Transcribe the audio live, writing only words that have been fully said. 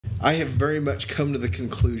I have very much come to the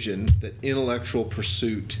conclusion that intellectual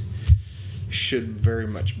pursuit should very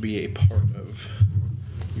much be a part of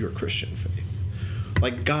your Christian faith.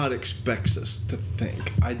 Like, God expects us to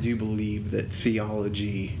think. I do believe that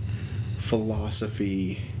theology,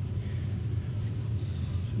 philosophy,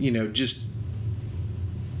 just,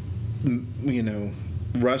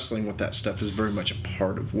 wrestling with that stuff is very much a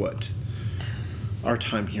part of what our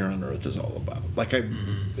time here on earth is all about. Like,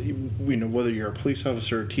 whether you're a police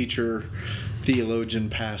officer, teacher, theologian,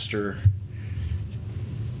 pastor,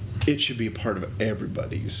 it should be a part of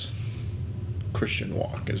everybody's Christian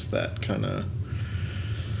walk, is that kind of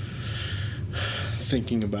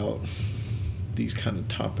thinking about these kind of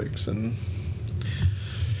topics. And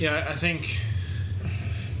yeah, I think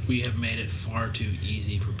we have made it far too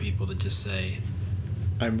easy for people to just say,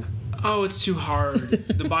 oh, it's too hard.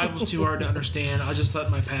 The Bible's too hard to understand. I'll just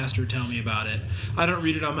let my pastor tell me about it. I don't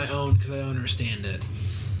read it on my own because I don't understand it.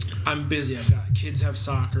 I'm busy. I've got kids, have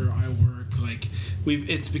soccer, I work. Like,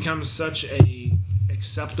 it's become such a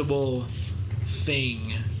acceptable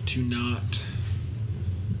thing to not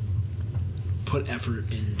put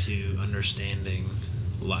effort into understanding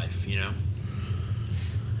life, And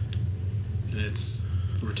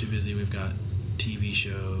we're too busy. We've got TV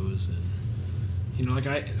shows and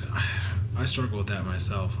I struggle with that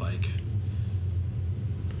myself. Like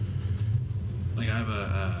I have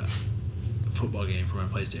a football game for my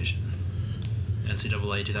PlayStation,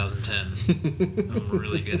 NCAA 2010. I'm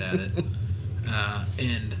really good at it,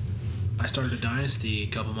 and I started a dynasty a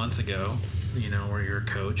couple months ago. Where you're a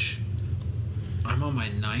coach. I'm on my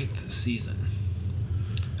 9th season.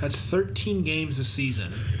 That's 13 games a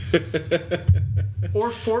season, or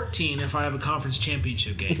 14 if I have a conference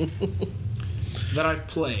championship game that I've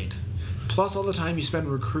played, plus all the time you spend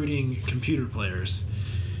recruiting computer players.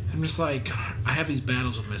 I'm just like, I have these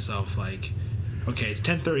battles with myself, like, okay, it's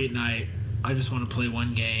 10:30 at night, I just want to play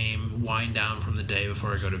one game, wind down from the day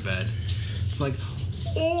before I go to bed. Like,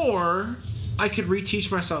 or I could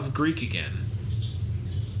reteach myself Greek again.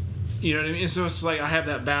 You know what I mean? And so it's like I have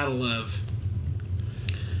that battle of,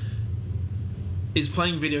 is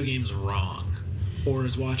playing video games wrong? Or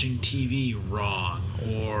is watching TV wrong?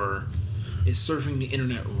 Or is surfing the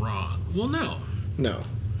internet wrong? Well, no. No.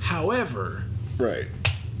 However, right.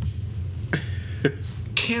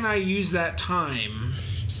 Can I use that time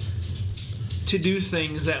to do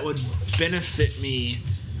things that would benefit me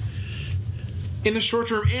in the short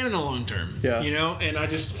term and in the long term? Yeah. And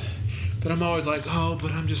but I'm always like, oh,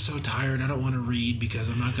 but I'm just so tired. I don't want to read because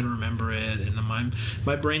I'm not going to remember it. And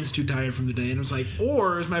my brain's too tired from the day. And it's like,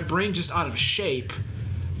 or is my brain just out of shape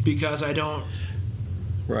because I don't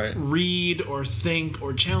read or think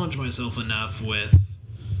or challenge myself enough with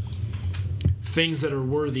things that are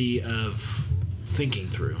worthy of thinking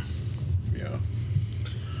through? Yeah.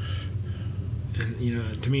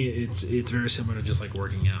 And to me it's very similar to just like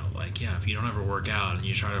working out. Like, yeah, if you don't ever work out and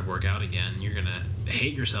you try to work out again, you're gonna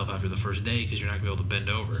hate yourself after the first day because you're not gonna be able to bend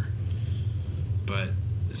over. But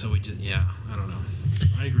so we just, I don't know.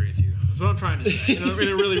 I agree with you. That's what I'm trying to say. In a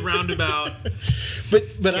really roundabout. But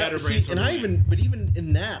even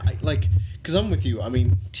in that, because I'm with you. I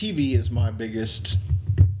mean, TV is my biggest.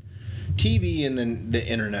 TV and then the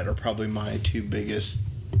internet are probably my two biggest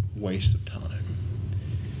wastes of time.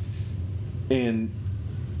 And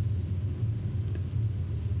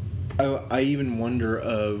I even wonder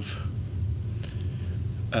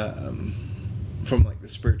from like the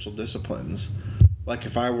spiritual disciplines, like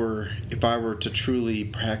if I were to truly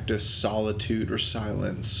practice solitude or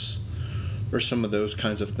silence or some of those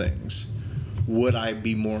kinds of things, would I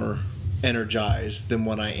be more energized than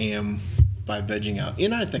what I am by vegging out?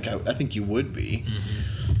 And I think you would be.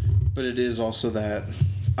 Mm-hmm. But it is also that,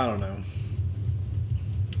 I don't know.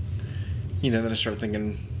 Then I start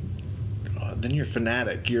thinking, oh, then you're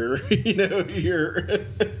fanatic. You're.